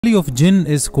The valley of Jinn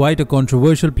is quite a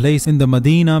controversial place in the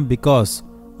Medina because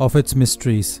of its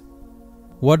mysteries.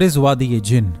 What is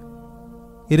Wadi-e-Jinn?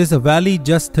 It is a valley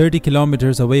just 30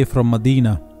 kilometers away from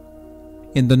Medina.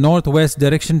 In the northwest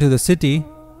direction to the city,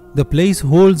 the place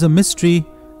holds a mystery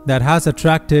that has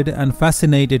attracted and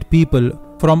fascinated people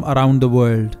from around the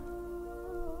world.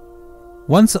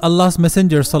 Once Allah's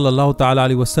Messenger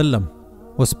s.a.w.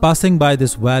 was passing by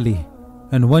this valley,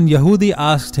 and one Yahudi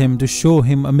asked him to show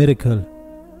him a miracle.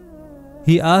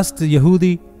 He asked the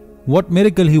Yahudi what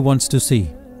miracle he wants to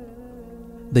see.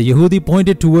 The Yahudi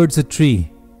pointed towards a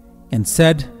tree and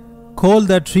said, "Call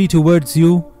that tree towards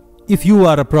you if you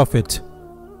are a prophet.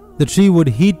 The tree would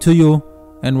heed to you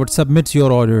and would submit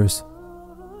your orders."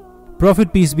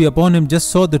 Prophet peace be upon him just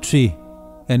saw the tree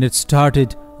and it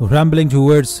started rambling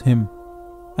towards him,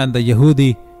 and the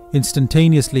Yahudi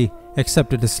instantaneously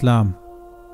accepted Islam.